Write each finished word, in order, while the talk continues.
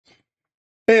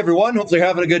Hey everyone, hopefully you're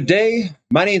having a good day.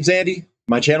 My name's Andy.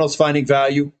 My channel is Finding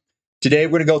Value. Today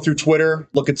we're going to go through Twitter,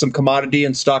 look at some commodity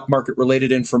and stock market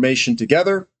related information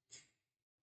together,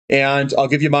 and I'll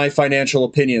give you my financial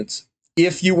opinions.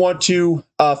 If you want to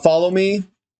follow me,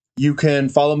 you can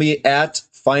follow me at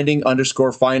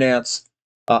finding_finance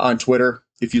on Twitter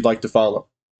if you'd like to follow.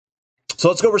 So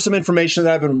let's go over some information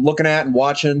that I've been looking at and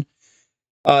watching.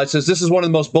 It says this is one of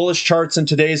the most bullish charts in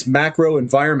today's macro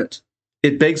environment.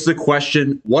 It begs the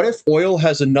question, what if oil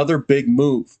has another big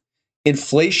move?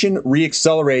 Inflation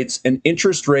reaccelerates and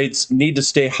interest rates need to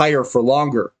stay higher for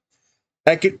longer.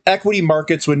 Equity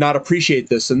markets would not appreciate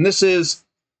this. And this is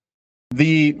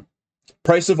the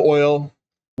price of oil.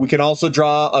 We can also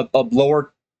draw a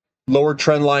lower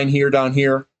trend line here, down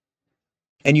here.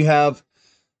 And you have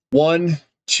 1,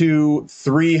 2,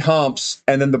 3 humps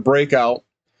and then the breakout.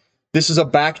 This is a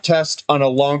back test on a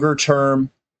longer term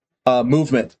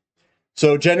movement.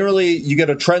 So generally, you get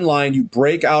a trend line, you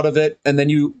break out of it, and then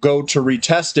you go to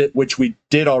retest it, which we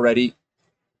did already.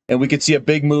 And we could see a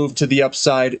big move to the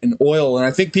upside in oil. And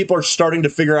I think people are starting to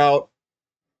figure out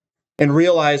and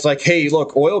realize, like, hey,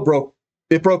 look, oil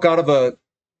broke out of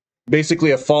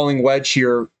basically a falling wedge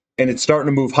here, and it's starting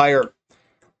to move higher.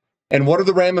 And what are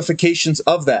the ramifications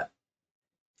of that?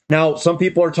 Now, some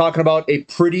people are talking about a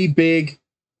pretty big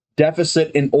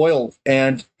deficit in oil,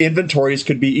 and inventories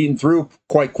could be eaten through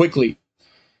quite quickly.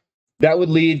 That would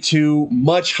lead to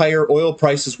much higher oil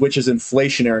prices, which is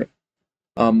inflationary.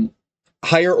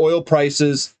 Higher oil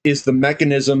prices is the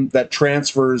mechanism that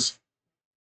transfers,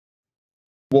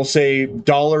 we'll say,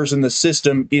 dollars in the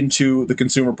system into the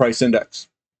consumer price index.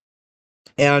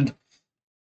 And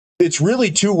it's really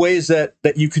two ways that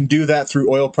you can do that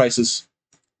through oil prices.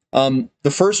 The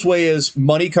first way is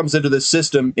money comes into the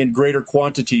system in greater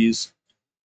quantities,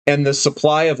 and the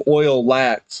supply of oil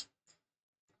lags.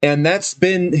 And that's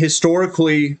been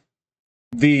historically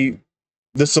the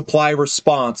supply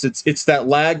response. It's that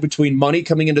lag between money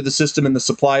coming into the system and the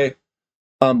supply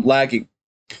lagging.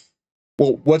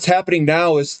 Well, what's happening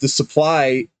now is the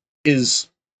supply is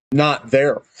not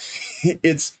there.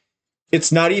 It's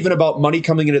not even about money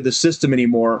coming into the system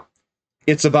anymore.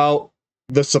 It's about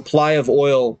the supply of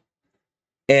oil,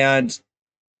 and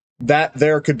that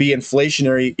there could be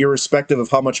inflationary irrespective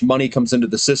of how much money comes into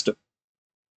the system.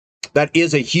 That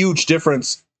is a huge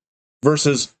difference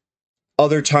versus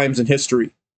other times in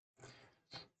history.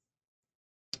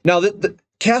 Now,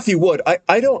 Cathie Wood,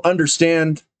 I don't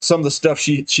understand some of the stuff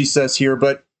she says here,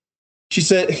 but she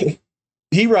said,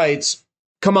 he writes,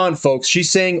 come on, folks,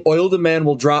 she's saying oil demand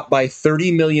will drop by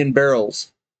 30 million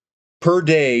barrels per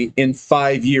day in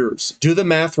 5 years. Do the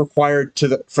math required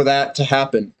for that to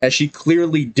happen, as she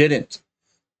clearly didn't.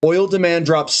 Oil demand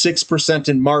dropped 6%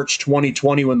 in March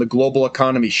 2020 when the global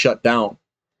economy shut down.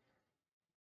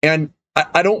 And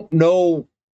I don't know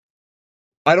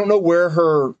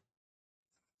where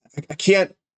I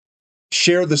can't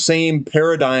share the same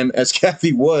paradigm as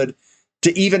Cathie Wood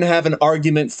to even have an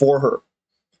argument for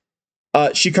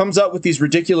her. She comes up with these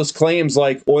ridiculous claims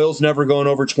like oil's never going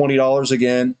over $20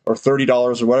 again, or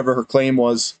 $30, or whatever her claim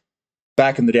was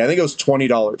back in the day. I think it was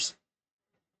 $20.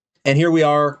 And here we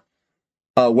are,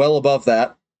 well above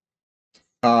that.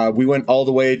 We went all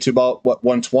the way to about,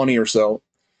 120 or so.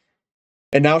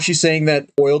 And now she's saying that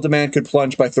oil demand could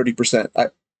plunge by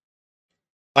 30%.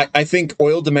 I think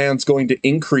oil demand's going to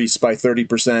increase by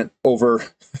 30% over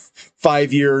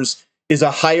 5 years is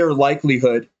a higher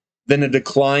likelihood than a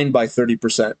decline by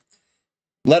 30%.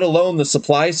 Let alone the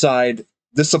supply side.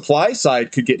 The supply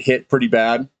side could get hit pretty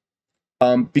bad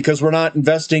because we're not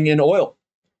investing in oil.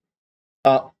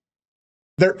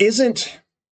 There isn't,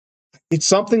 it's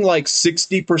something like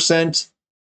 60%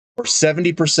 or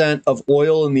 70% of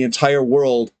oil in the entire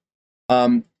world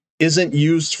isn't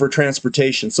used for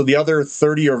transportation. So the other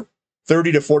 30 to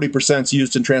 40% is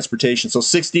used in transportation. So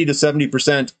 60 to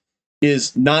 70%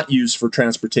 is not used for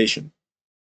transportation.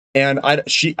 And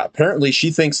she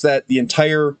thinks that the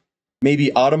entire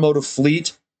maybe automotive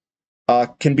fleet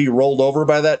can be rolled over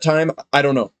by that time. I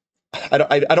don't know. I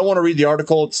don't want to read the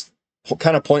article. It's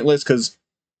kind of pointless because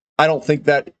I don't think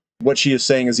that what she is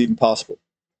saying is even possible.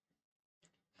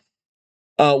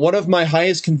 One of my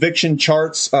highest conviction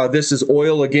charts, this is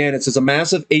oil again. It says a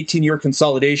massive 18-year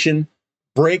consolidation,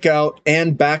 breakout,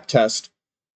 and backtest.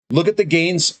 Look at the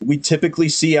gains we typically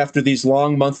see after these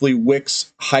long monthly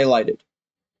wicks highlighted.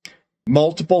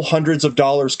 Multiple hundreds of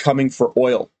dollars coming for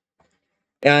oil.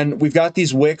 And we've got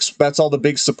these wicks. That's all the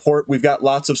big support. We've got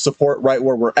lots of support right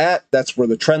where we're at. That's where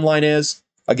the trend line is.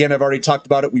 Again, I've already talked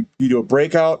about it. You do a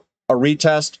breakout, a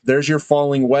retest. There's your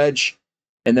falling wedge.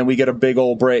 And then we get a big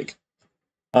old break.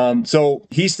 So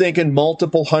he's thinking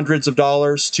multiple hundreds of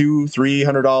dollars,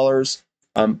 $200-300.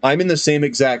 I'm in the same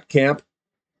exact camp.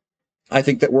 I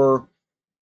think that we're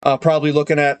probably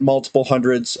looking at multiple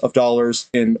hundreds of dollars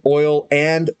in oil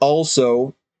and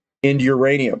also in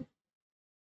uranium.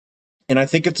 And I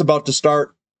think it's about to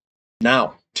start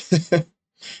now.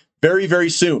 Very, very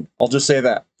soon. I'll just say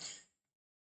that.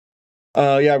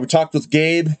 Yeah, we talked with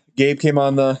Gabe. Gabe came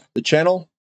on the channel.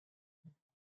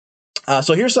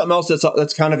 So here's something else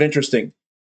that's kind of interesting.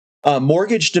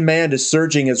 Mortgage demand is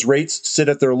surging as rates sit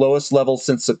at their lowest level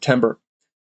since September.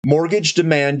 Mortgage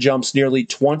demand jumps nearly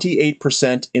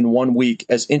 28% in 1 week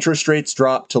as interest rates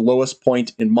drop to lowest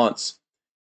point in months.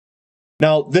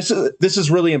 Now, this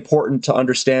is really important to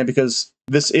understand because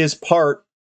this is part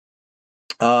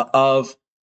of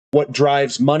what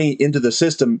drives money into the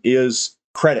system is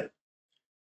credit.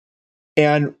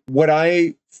 And what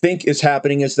I think is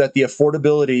happening is that the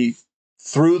affordability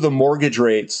through the mortgage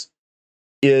rates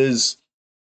has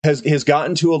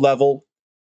gotten to a level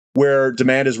where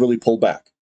demand is really pulled back.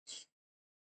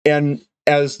 And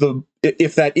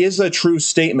if that is a true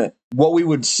statement, what we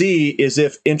would see is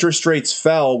if interest rates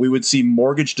fell, we would see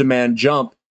mortgage demand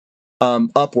jump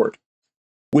upward,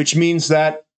 which means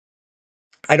that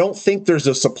I don't think there's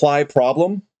a supply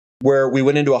problem where we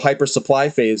went into a hyper supply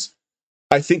phase.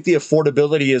 I think the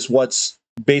affordability is what's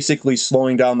basically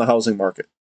slowing down the housing market.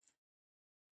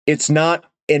 It's not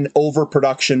an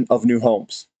overproduction of new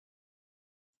homes.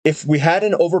 If we had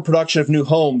an overproduction of new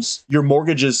homes, your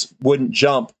mortgages wouldn't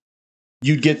jump.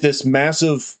 You'd get this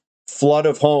massive flood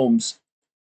of homes,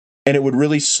 and it would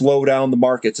really slow down the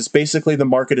markets. It's basically the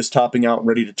market is topping out and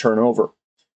ready to turn over.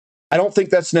 I don't think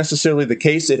that's necessarily the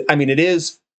case. It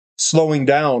is slowing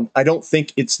down. I don't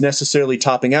think it's necessarily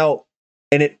topping out,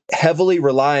 and it heavily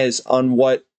relies on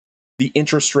what the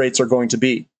interest rates are going to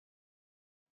be.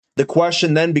 The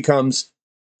question then becomes,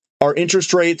 are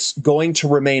interest rates going to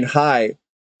remain high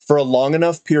for a long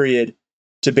enough period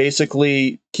to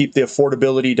basically keep the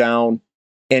affordability down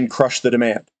and crush the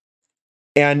demand?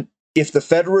 And if the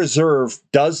Federal Reserve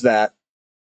does that,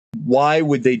 why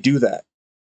would they do that?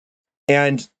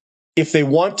 And if they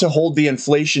want to hold the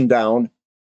inflation down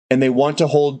and they want to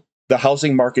hold the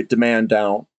housing market demand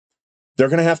down, they're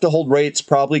going to have to hold rates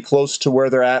probably close to where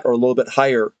they're at or a little bit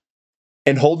higher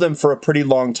and hold them for a pretty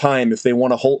long time if they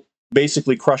want to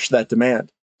basically crush that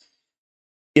demand.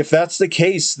 If that's the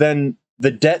case, then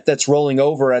the debt that's rolling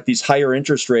over at these higher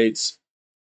interest rates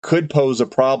could pose a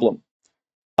problem,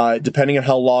 depending on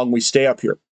how long we stay up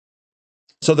here.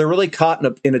 So they're really caught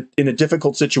in a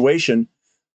difficult situation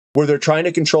where they're trying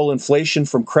to control inflation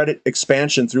from credit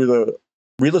expansion through the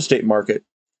real estate market,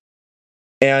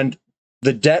 and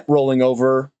the debt rolling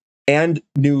over and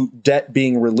new debt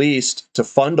being released to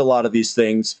fund a lot of these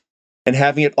things, and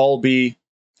having it all be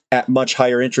at much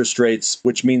higher interest rates,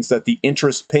 which means that the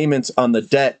interest payments on the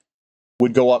debt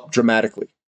would go up dramatically.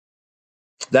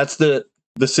 That's the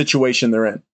situation they're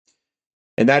in.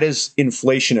 And that is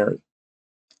inflationary.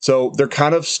 So they're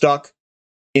kind of stuck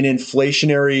in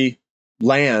inflationary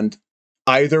land.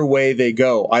 Either way they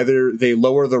go. Either they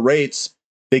lower the rates,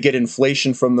 they get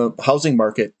inflation from the housing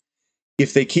market.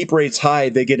 If they keep rates high,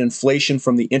 they get inflation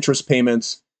from the interest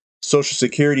payments, Social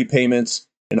Security payments,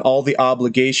 and all the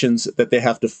obligations that they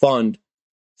have to fund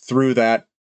through that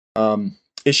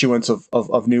issuance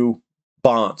of new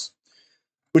bonds,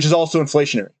 which is also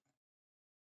inflationary.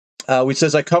 Which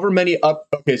says, I cover many up.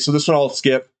 Okay, so this one I'll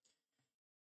skip.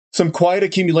 Some quiet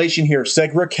accumulation here.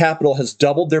 Segra Capital has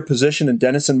doubled their position in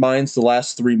Denison Mines the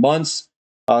last 3 months.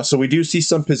 So we do see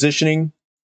some positioning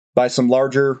by some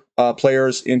larger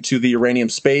players into the uranium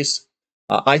space.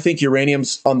 I think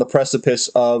uranium's on the precipice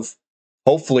of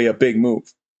hopefully a big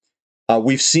move.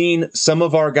 We've seen some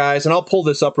of our guys, and I'll pull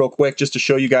this up real quick just to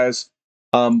show you guys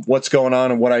what's going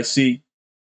on and what I see.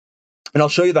 And I'll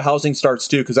show you the housing starts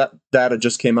too, because that data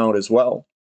just came out as well.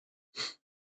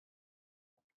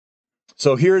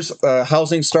 So here's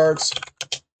housing starts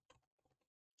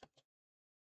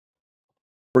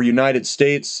for United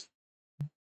States.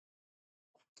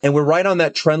 And we're right on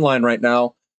that trend line right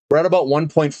now. We're at about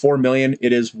 1.4 million.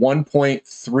 It is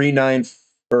 1.39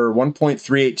 or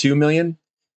 1.382 million.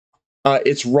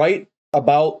 It's right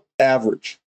about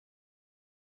average.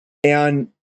 And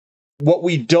what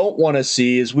we don't want to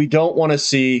see is we don't want to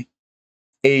see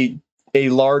a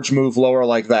large move lower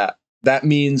like that. That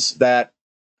means that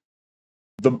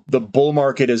the bull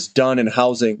market is done in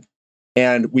housing,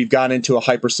 and we've gone into a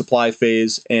hyper supply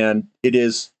phase, and it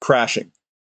is crashing.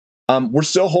 We're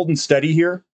still holding steady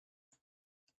here,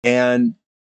 and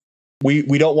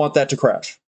we don't want that to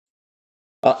crash.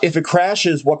 If it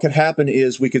crashes, what could happen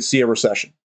is we could see a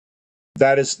recession.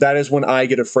 that is when I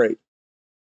get afraid,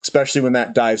 especially when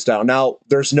that dives down. Now,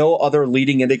 there's no other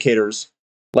leading indicators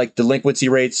like delinquency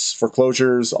rates,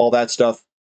 foreclosures, all that stuff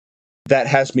that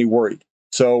has me worried.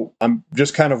 So I'm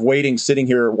just kind of waiting, sitting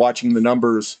here, watching the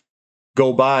numbers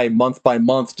go by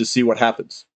month to see what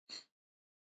happens.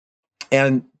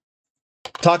 And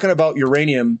talking about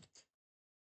uranium,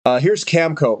 here's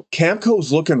Camco.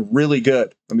 Camco's looking really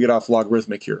good. Let me get off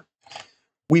logarithmic here.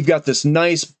 We've got this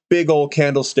nice big old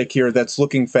candlestick here that's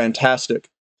looking fantastic.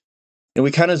 And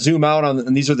we kind of zoom out on,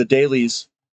 and these are the dailies.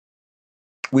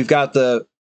 We've got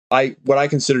what I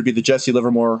consider to be the Jesse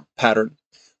Livermore pattern.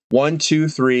 1, 2,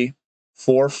 3,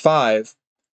 4, 5,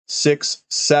 6,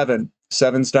 7.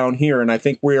 7's down here, and I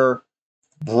think we're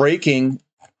breaking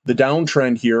the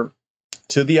downtrend here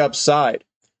to the upside,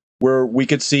 where we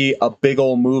could see a big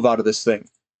old move out of this thing.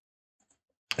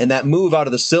 And that move out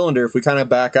of the cylinder, if we kind of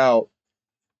back out,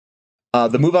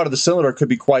 the move out of the cylinder could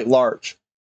be quite large.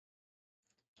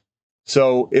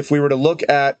 So if we were to look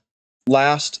at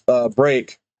last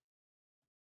break,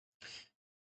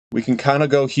 we can kind of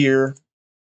go here.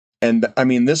 And I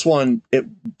mean, this one,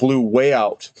 it blew way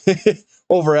out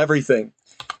over everything.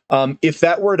 If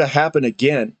that were to happen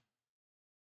again,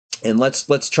 and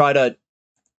let's try to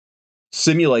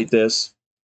simulate this,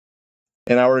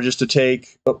 and I were just to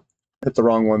take, oh, hit the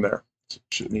wrong one there.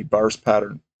 Should need bars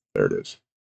pattern. There it is.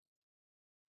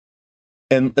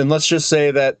 And let's just say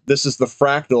that this is the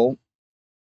fractal,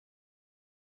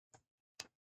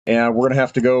 and we're going to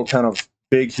have to go kind of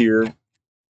big here.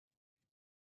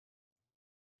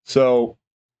 So,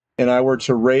 and I were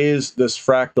to raise this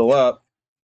fractal up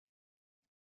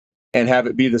and have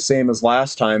it be the same as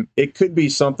last time, it could be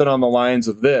something on the lines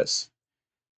of this,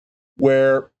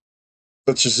 where,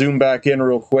 let's just zoom back in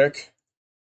real quick.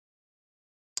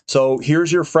 So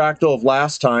here's your fractal of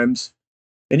last time's,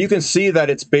 and you can see that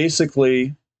it's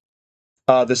basically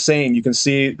the same. You can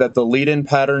see that the lead-in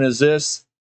pattern is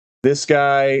this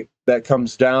guy that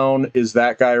comes down is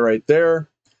that guy right there.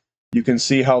 You can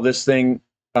see how this thing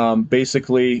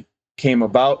basically came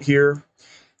about here.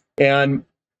 And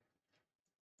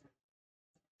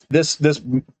this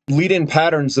lead-in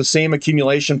pattern is the same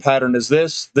accumulation pattern as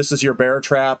this. This is your bear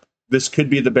trap. This could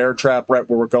be the bear trap right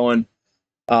where we're going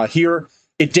here.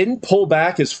 It didn't pull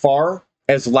back as far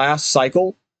as last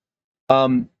cycle,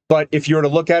 but if you were to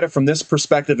look at it from this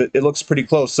perspective, it looks pretty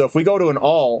close. So if we go to an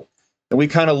all and we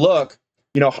kind of look,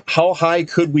 you know, how high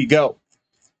could we go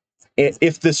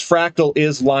if this fractal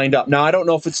is lined up? Now, I don't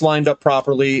know if it's lined up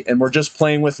properly, and we're just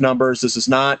playing with numbers. This is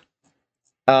not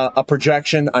a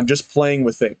projection. I'm just playing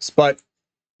with things. But,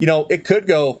 you know, it could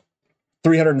go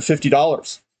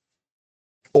 $350,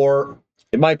 or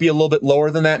it might be a little bit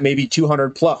lower than that, maybe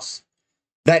 200 plus.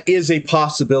 That is a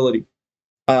possibility.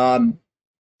 And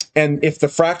if the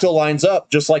fractal lines up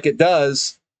just like it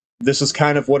does, this is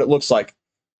kind of what it looks like.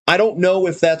 I don't know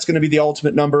if that's going to be the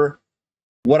ultimate number.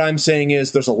 What I'm saying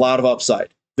is there's a lot of upside.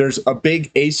 There's a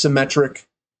big asymmetric,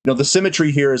 you know, the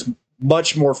symmetry here is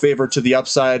much more favored to the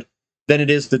upside than it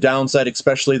is the downside,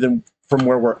 especially than from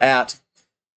where we're at.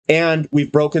 And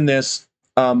we've broken this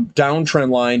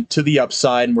downtrend line to the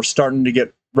upside, and we're starting to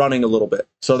get running a little bit.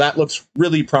 So that looks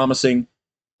really promising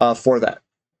for that.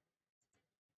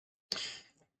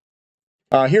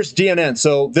 Here's DNN.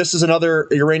 So this is another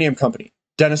uranium company,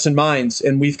 Denison Mines,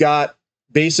 and we've got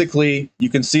basically, you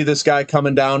can see this guy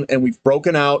coming down, and we've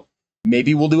broken out.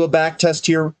 Maybe we'll do a back test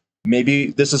here. Maybe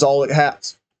this is all it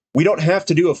has. We don't have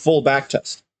to do a full back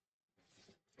test.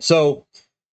 So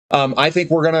I think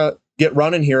we're going to get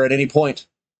running here at any point.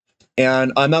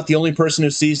 And I'm not the only person who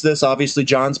sees this. Obviously,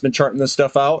 John's been charting this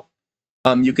stuff out.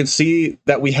 You can see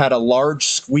that we had a large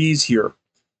squeeze here,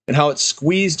 and how it's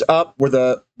squeezed up where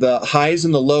the highs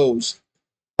and the lows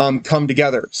come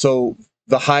together. So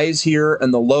the highs here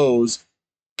and the lows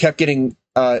kept getting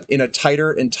in a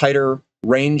tighter and tighter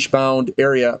range-bound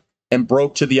area and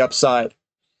broke to the upside.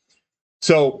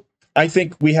 So I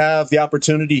think we have the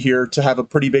opportunity here to have a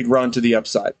pretty big run to the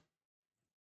upside.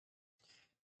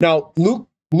 Now, Luke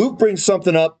brings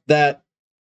something up that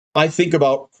I think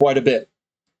about quite a bit.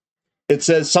 It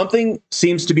says something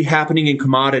seems to be happening in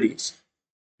commodities.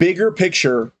 Bigger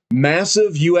picture,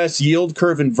 massive U.S. yield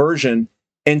curve inversion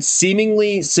and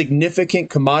seemingly significant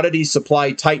commodity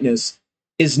supply tightness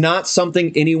is not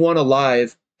something anyone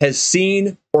alive has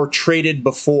seen or traded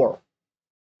before.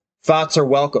 Thoughts are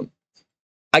welcome.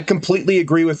 I completely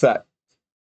agree with that.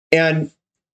 And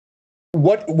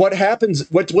what happens,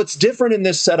 what's different in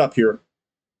this setup here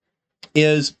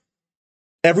is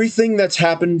everything that's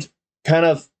happened kind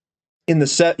of in the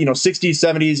 60s,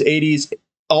 70s, 80s,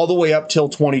 all the way up till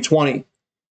 2020.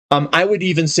 I would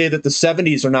even say that the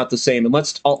 70s are not the same. And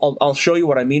I'll show you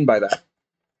what I mean by that.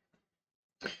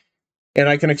 And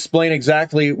I can explain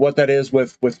exactly what that is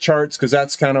with charts, because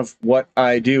that's kind of what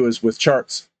I do is with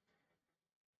charts.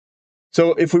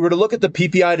 So if we were to look at the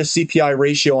PPI to CPI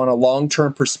ratio on a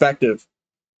long-term perspective,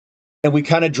 and we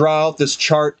kind of draw out this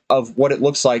chart of what it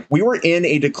looks like, we were in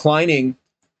a declining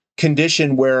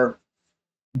condition where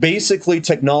basically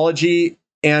technology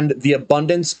and the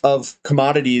abundance of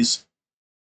commodities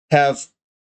have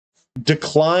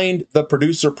declined the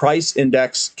producer price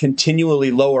index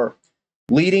continually lower,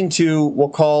 leading to what we'll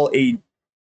call a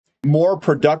more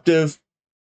productive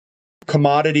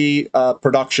commodity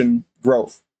production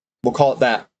growth. We'll call it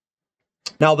that.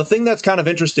 Now, the thing that's kind of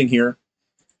interesting here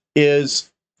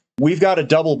is we've got a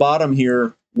double bottom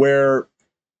here where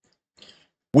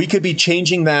we could be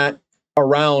changing that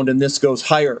around and this goes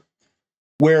higher,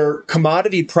 where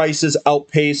commodity prices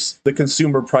outpace the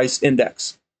consumer price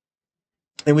index.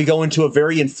 And we go into a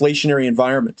very inflationary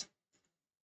environment.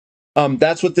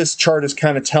 That's what this chart is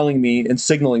kind of telling me and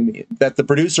signaling me, that the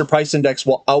producer price index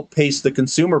will outpace the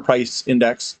consumer price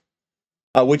index,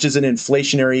 which is an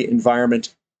inflationary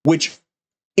environment, which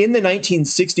in the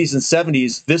 1960s and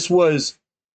 70s, this was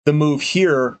the move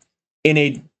here in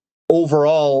a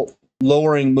overall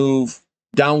lowering move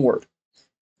downward.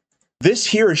 This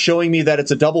here is showing me that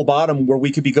it's a double bottom where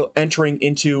we could be entering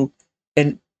into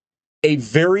a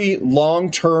very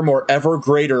long-term or ever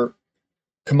greater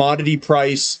commodity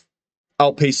price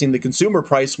outpacing the consumer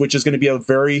price, which is going to be a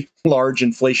very large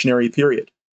inflationary period.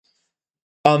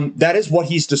 That is what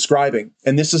he's describing.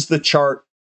 And this is the chart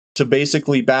to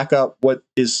basically back up what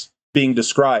is being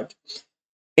described.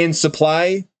 In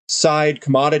supply side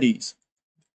commodities,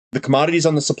 the commodities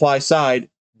on the supply side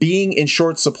being in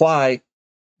short supply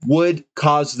would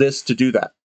cause this to do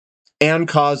that and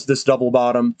cause this double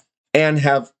bottom and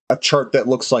have a chart that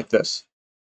looks like this.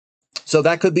 So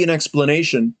that could be an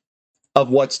explanation of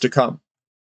what's to come.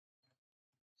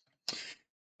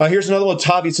 Here's another one.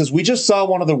 Tavi says, we just saw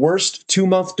one of the worst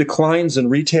 2-month declines in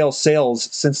retail sales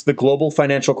since the global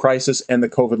financial crisis and the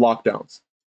COVID lockdowns.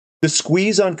 The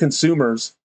squeeze on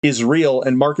consumers is real,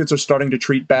 and markets are starting to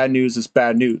treat bad news as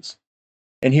bad news.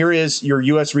 And here is your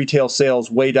U.S. retail sales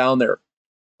way down there.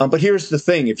 But here's the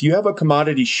thing. If you have a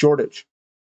commodity shortage,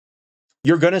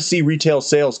 you're going to see retail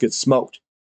sales get smoked.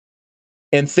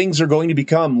 And things are going to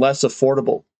become less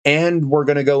affordable. And we're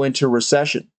going to go into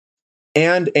recession.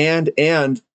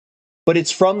 But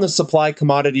it's from the supply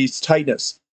commodities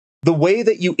tightness. The way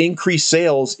that you increase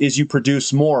sales is you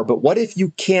produce more. But what if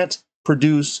you can't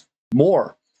produce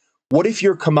more? What if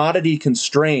you're commodity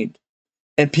constrained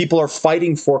and people are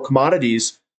fighting for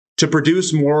commodities to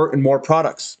produce more and more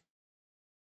products?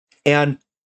 And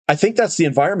I think that's the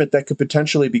environment that could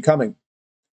potentially be coming.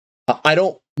 I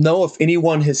don't know if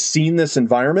anyone has seen this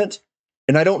environment,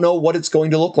 and I don't know what it's going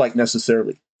to look like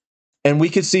necessarily. And we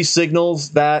could see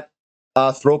signals that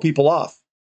throw people off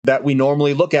that we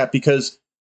normally look at, because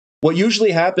what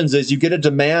usually happens is you get a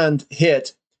demand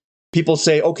hit, people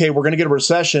say, okay, we're going to get a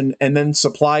recession, and then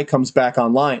supply comes back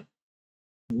online.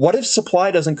 What if supply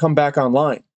doesn't come back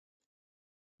online?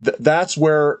 That's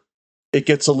where it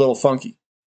gets a little funky.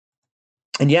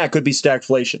 And yeah, it could be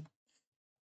stagflation.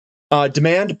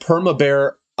 Demand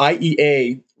PermaBear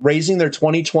IEA raising their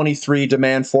 2023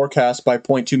 demand forecast by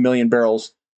 0.2 million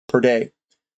barrels per day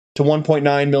to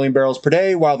 1.9 million barrels per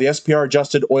day, while the SPR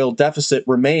adjusted oil deficit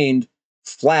remained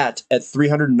flat at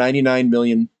 399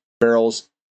 million barrels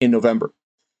in November.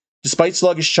 Despite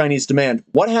sluggish Chinese demand,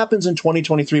 what happens in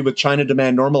 2023 with China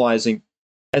demand normalizing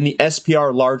and the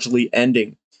SPR largely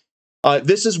ending?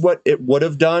 This is what it would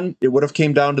have done. It would have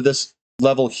came down to this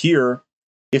level here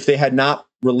if they had not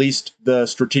released the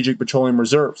strategic petroleum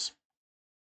reserves.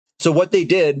 So what they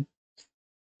did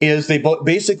is they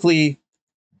basically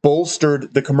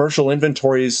bolstered the commercial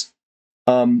inventories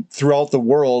throughout the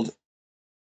world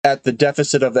at the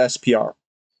deficit of SPR.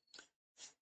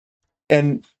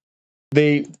 And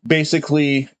they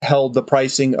basically held the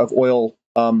pricing of oil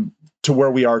to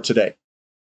where we are today.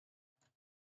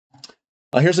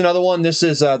 Here's another one. This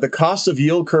is the cost of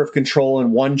yield curve control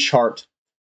in one chart.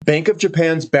 Bank of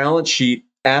Japan's balance sheet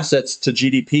assets to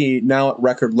GDP now at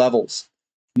record levels,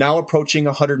 now approaching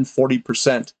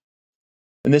 140%.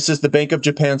 And this is the Bank of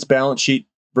Japan's balance sheet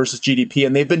versus GDP.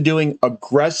 And they've been doing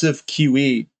aggressive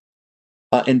QE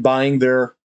in buying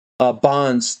their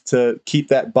bonds to keep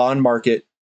that bond market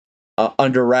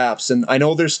under wraps. And I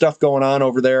know there's stuff going on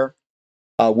over there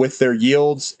with their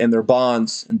yields and their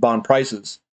bonds and bond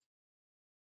prices.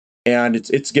 And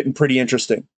it's getting pretty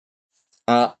interesting.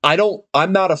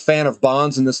 I'm not a fan of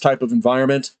bonds in this type of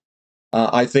environment.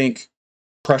 I think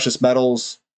precious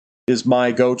metals is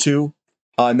my go-to,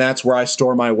 and that's where I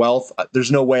store my wealth.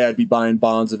 There's no way I'd be buying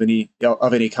bonds of any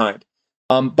kind.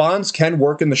 Bonds can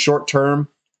work in the short term.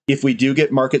 If we do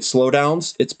get market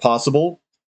slowdowns, it's possible.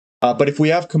 But if we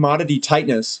have commodity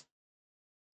tightness,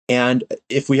 and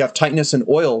if we have tightness in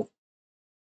oil,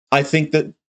 I think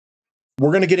that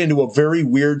we're going to get into a very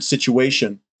weird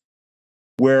situation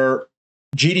where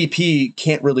GDP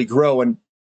can't really grow. And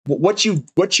what you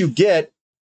get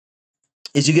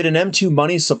is you get an M2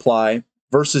 money supply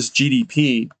versus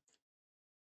GDP,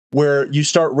 where you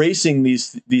start racing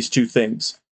these two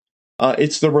things.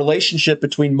 It's the relationship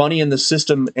between money in the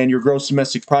system and your gross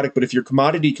domestic product. But if you're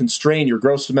commodity constrained, your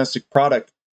gross domestic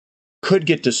product could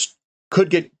get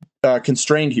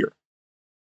constrained here.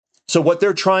 So what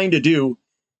they're trying to do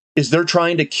is they're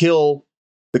trying to kill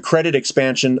the credit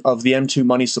expansion of the M2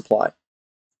 money supply.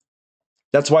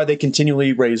 That's why they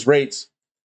continually raise rates.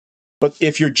 But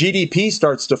if your GDP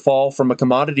starts to fall from a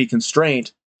commodity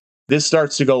constraint, this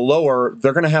starts to go lower,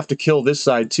 they're going to have to kill this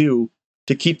side too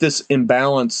to keep this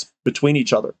imbalance between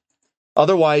each other.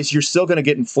 Otherwise, you're still going to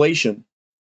get inflation,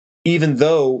 even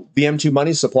though the M2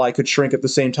 money supply could shrink at the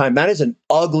same time. That is an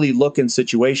ugly looking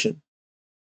situation.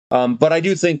 But I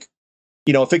do think,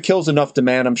 if it kills enough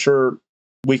demand, I'm sure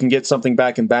we can get something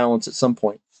back in balance at some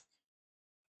point.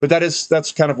 But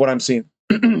that's kind of what I'm seeing.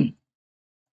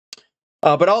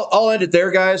 But I'll end it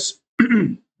there, guys.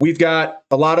 We've got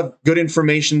a lot of good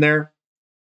information there.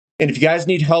 And if you guys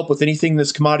need help with anything in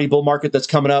this commodity bull market that's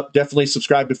coming up, definitely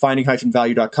subscribe to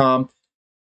finding-value.com.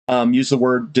 Use the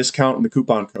word discount in the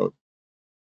coupon code.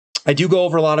 I do go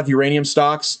over a lot of uranium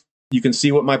stocks. You can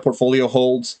see what my portfolio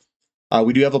holds.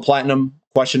 We do have a platinum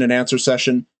question and answer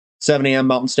session, 7 a.m.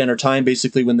 Mountain Standard Time,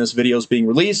 basically when this video is being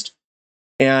released.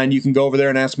 And you can go over there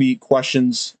and ask me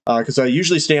questions, because I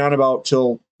usually stay on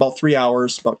till about 3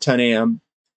 hours, about 10 a.m.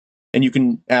 And you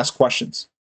can ask questions.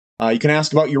 You can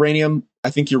ask about uranium. I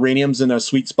think uranium's in a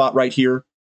sweet spot right here.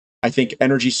 I think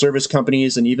energy service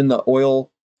companies and even the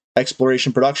oil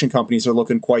exploration production companies are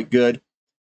looking quite good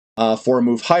for a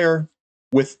move higher,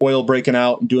 with oil breaking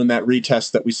out and doing that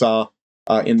retest that we saw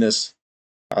in this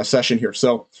session here.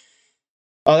 So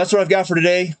that's what I've got for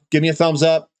today. Give me a thumbs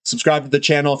up. Subscribe to the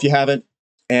channel if you haven't.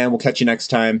 And we'll catch you next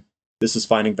time. This is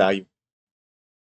Finding Value.